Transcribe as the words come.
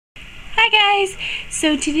Hi guys!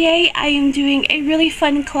 So today I am doing a really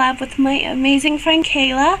fun collab with my amazing friend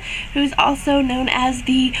Kaila, who is also known as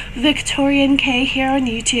the TheVictorianK here on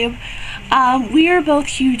YouTube. We are both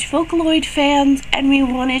huge Vocaloid fans and we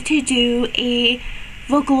wanted to do a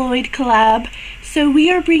Vocaloid collab. So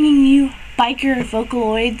we are bringing you biker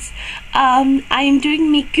Vocaloids. I am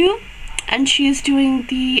doing Miku and she is doing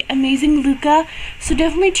the amazing Luca, so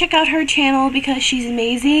definitely check out her channel because she's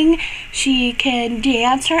amazing. She can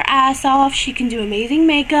dance her ass off, she can do amazing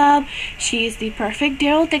makeup, she's the perfect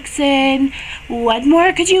Daryl Dixon. What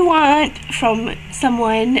more could you want from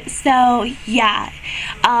someone? So yeah,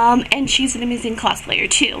 and she's an amazing cosplayer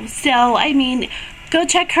too, so I mean, go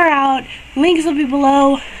check her out. Links will be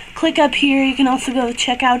below. Click up here. You can also go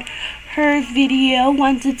check out her video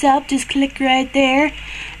once it's up. Just click right there.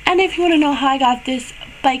 And if you want to know how I got this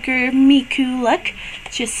biker Miku look,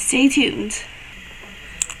 just stay tuned.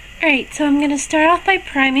 Alright, so I'm going to start off by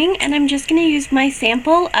priming, and I'm just going to use my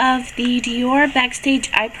sample of the Dior Backstage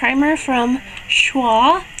Eye Primer from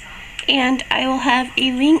Schwa, and I will have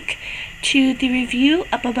a link to the review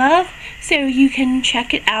up above so you can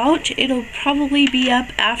check it out. It'll probably be up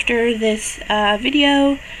after this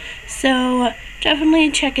video, so definitely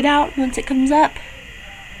check it out once it comes up.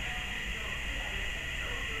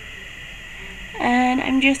 And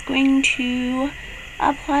I'm just going to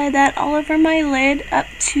apply that all over my lid up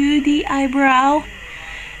to the eyebrow.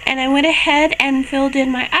 And I went ahead and filled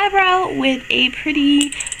in my eyebrow with a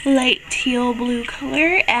pretty light teal blue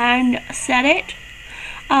color and set it.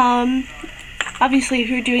 Obviously if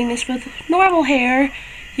you're doing this with normal hair,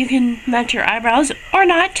 you can match your eyebrows or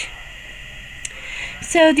not.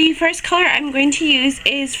 So the first color I'm going to use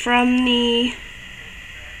is from the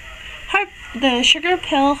Sugar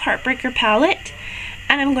Pill Heartbreaker palette,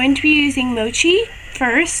 and I'm going to be using Mochi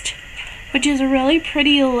first, which is a really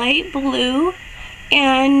pretty light blue,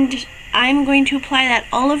 and I'm going to apply that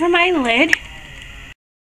all over my lid.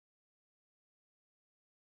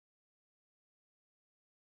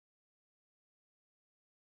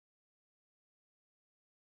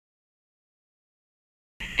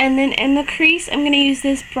 And then in the crease, I'm going to use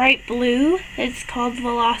this bright blue. It's called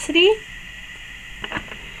Velocity.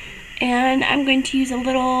 And I'm going to use a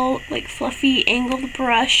little like fluffy angled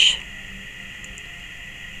brush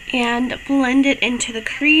and blend it into the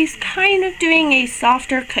crease, kind of doing a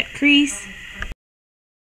softer cut crease.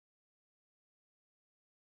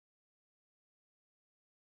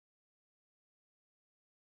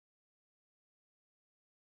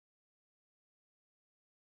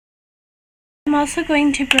 I'm also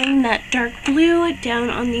going to bring that dark blue down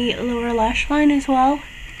on the lower lash line as well.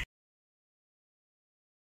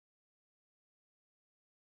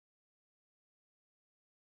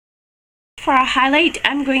 For a highlight,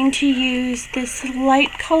 I'm going to use this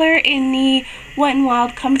light color in the Wet n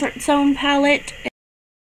Wild Comfort Zone palette.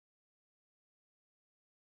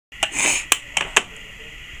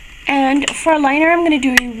 And for a liner, I'm going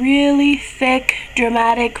to do a really thick,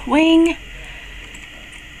 dramatic wing.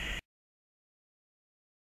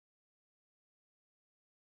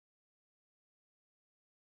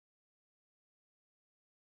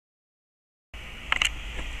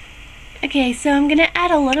 Okay, so I'm going to add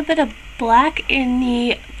a little bit of black in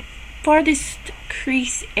the farthest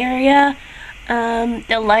crease area.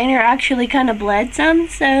 The liner actually kind of bled some,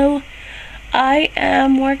 so I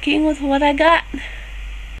am working with what I got.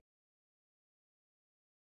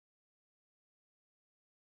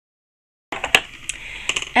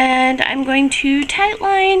 And I'm going to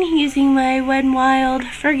tightline using my Wet n Wild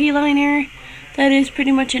Fergie liner. That is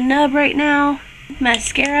pretty much a nub right now.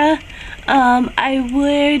 Mascara. I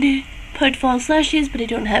would put false lashes, but I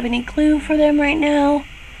don't have any glue for them right now.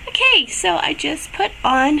 Okay, so I just put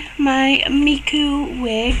on my Miku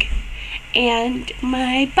wig and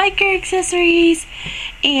my biker accessories,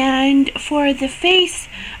 and for the face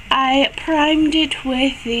I primed it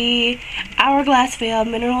with the Hourglass Veil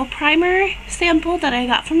Mineral Primer sample that I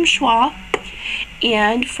got from Schwa.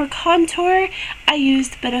 And for contour, I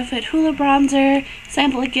used Benefit Hoola Bronzer,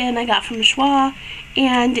 sample again I got from Schwa.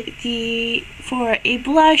 And for a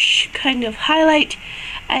blush kind of highlight,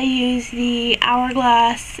 I use the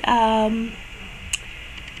Hourglass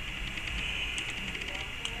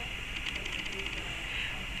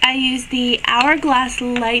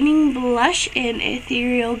Lightning Blush in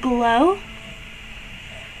Ethereal Glow.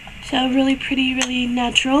 So really pretty, really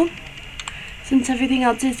natural, since everything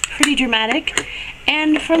else is pretty dramatic.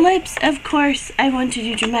 And for lips, of course, I want to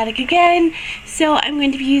do dramatic again, so I'm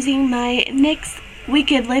going to be using my NYX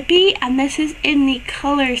Wicked Lippy, and this is in the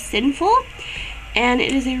color Sinful, and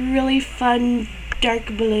it is a really fun dark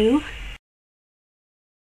blue.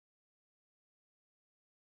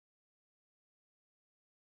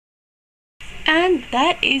 And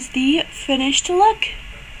that is the finished look.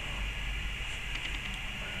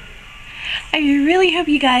 I really hope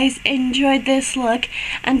you guys enjoyed this look,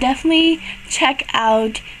 and definitely check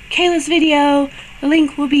out Kaila's video. The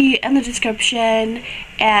link will be in the description,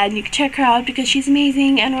 and you can check her out because she's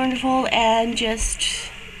amazing and wonderful and just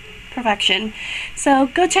perfection. So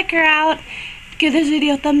go check her out. Give this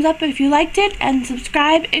video a thumbs up if you liked it, and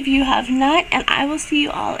subscribe if you have not, and I will see you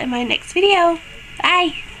all in my next video.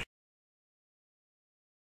 Bye!